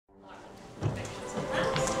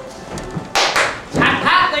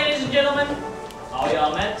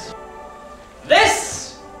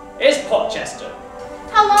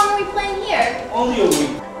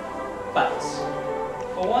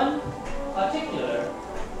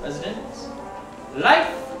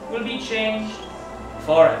life will be changed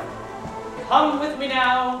forever. Come with me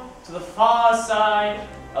now to the far side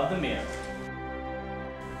of the mirror.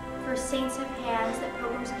 For saints have hands that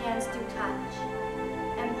pilgrims' hands do touch,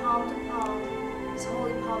 and palm to palm his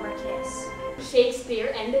holy palmer kiss.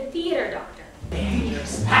 Shakespeare and the theater doctor.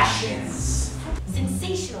 Dangerous passions.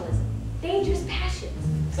 Sensationalism. Dangerous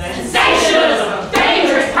passions. Sensationalism.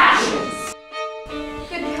 Dangerous passions.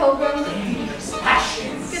 Good pilgrim. Dangerous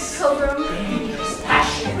passions. Good pilgrim. Dangerous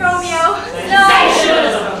passions. Romeo.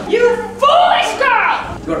 Sensationalism. You foolish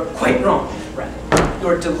girl! You are quite wrong, Brad. You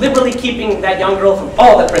are deliberately keeping that young girl from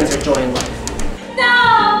all that brings her joy in life.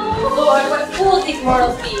 No! Lord, what fools these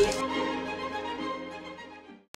mortals be!